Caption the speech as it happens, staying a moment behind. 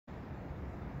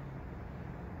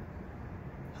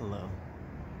Hello.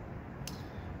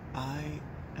 I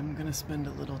am gonna spend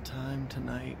a little time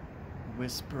tonight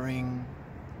whispering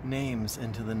names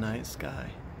into the night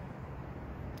sky.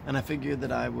 And I figured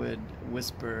that I would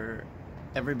whisper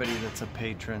everybody that's a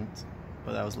patron,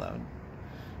 well, that was loud.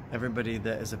 Everybody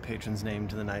that is a patron's name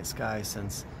to the night sky,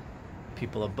 since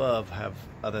people above have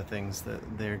other things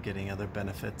that they're getting, other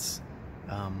benefits.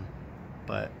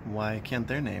 But why can't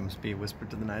their names be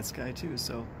whispered to the night sky too?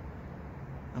 So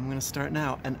I'm gonna start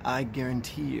now, and I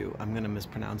guarantee you I'm gonna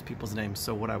mispronounce people's names.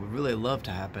 So what I would really love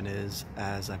to happen is,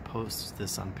 as I post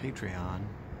this on Patreon,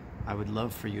 I would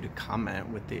love for you to comment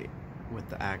with the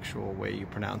actual way you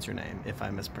pronounce your name if I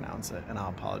mispronounce it, and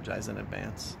I'll apologize in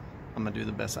advance. I'm gonna do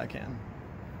the best I can.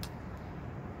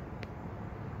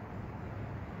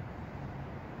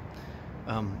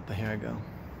 But here I go.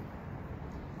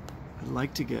 I'd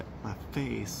like to get my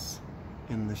face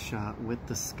in the shot with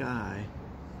the sky.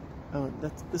 Oh,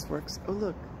 this works. Oh,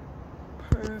 look.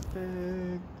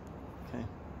 Perfect. Okay.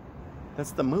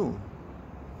 That's the moon.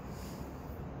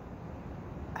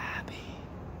 Abby.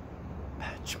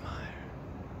 Patchmeyer.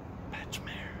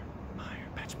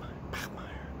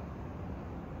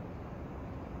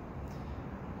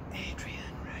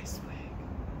 Adrian Ricewig.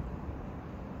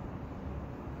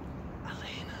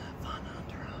 Elena von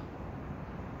Unterholm.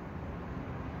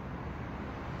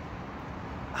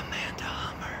 Amanda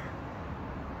Hummer.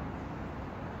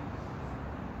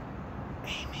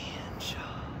 Amy Henshaw.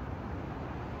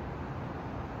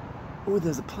 Oh,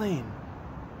 there's a plane.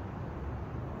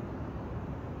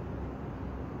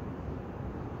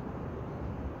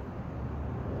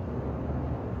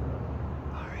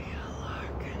 Aria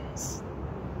Larkins.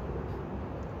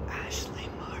 Ashley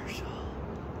Marshall.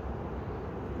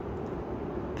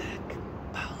 Beck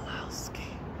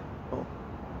Pawlowski. Oh,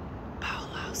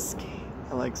 Pawlowski.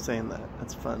 I like saying that.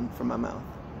 That's fun for my mouth.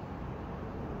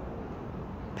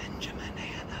 Benjamin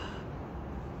Hanna.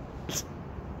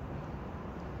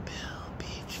 Bill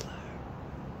Beechler.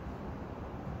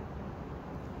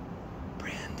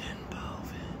 Brandon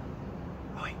Bovin.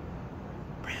 Oh wait.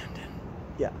 Brandon.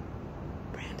 Yeah.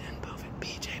 Brandon Bovin.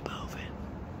 BJ Bovin.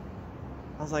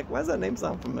 I was like, why does that name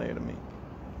sound familiar to me?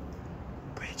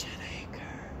 Bridget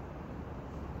Aker.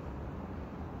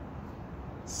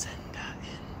 Cinda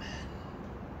Inman.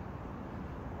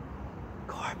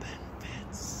 Corbin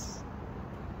Fitz.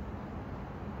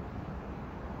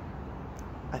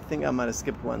 I think I might have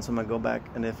skipped one, so I'm gonna go back,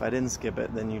 and if I didn't skip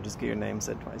it, then you just get your name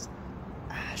said twice.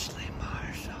 Ashley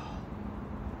Marshall.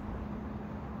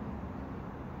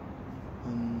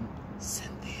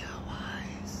 Cynthia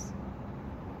Wise.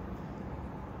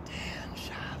 Dan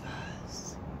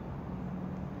Chavez.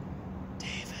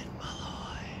 David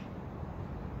Malloy.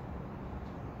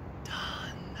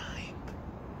 Don Knipe.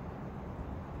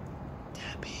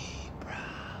 Debbie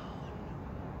Brown.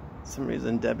 For some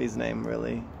reason, Debbie's name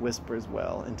really whispers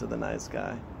well into the night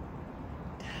sky.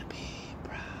 Debbie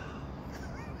Brown.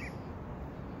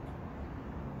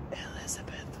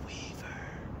 Elizabeth Weaver.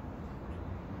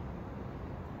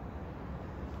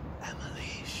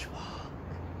 Emily Schwalk.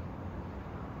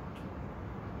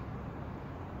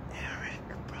 Eric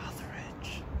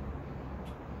Brotheridge.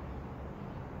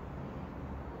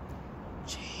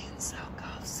 Jean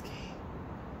Salkowski.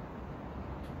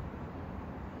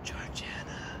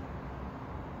 Georgiana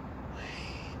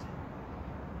Wade.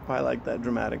 Oh, I like that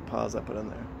dramatic pause I put in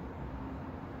there.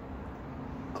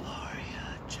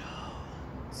 Gloria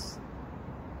Jones.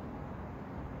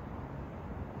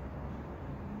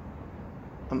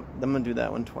 I'm gonna do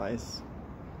that one twice.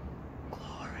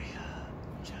 Gloria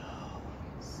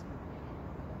Jones.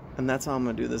 And that's all I'm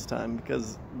gonna do this time,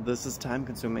 because this is time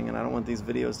consuming and I don't want these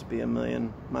videos to be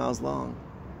 1,000,000 miles long.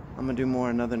 I'm gonna do more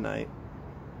another night.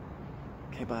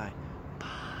 Okay, bye.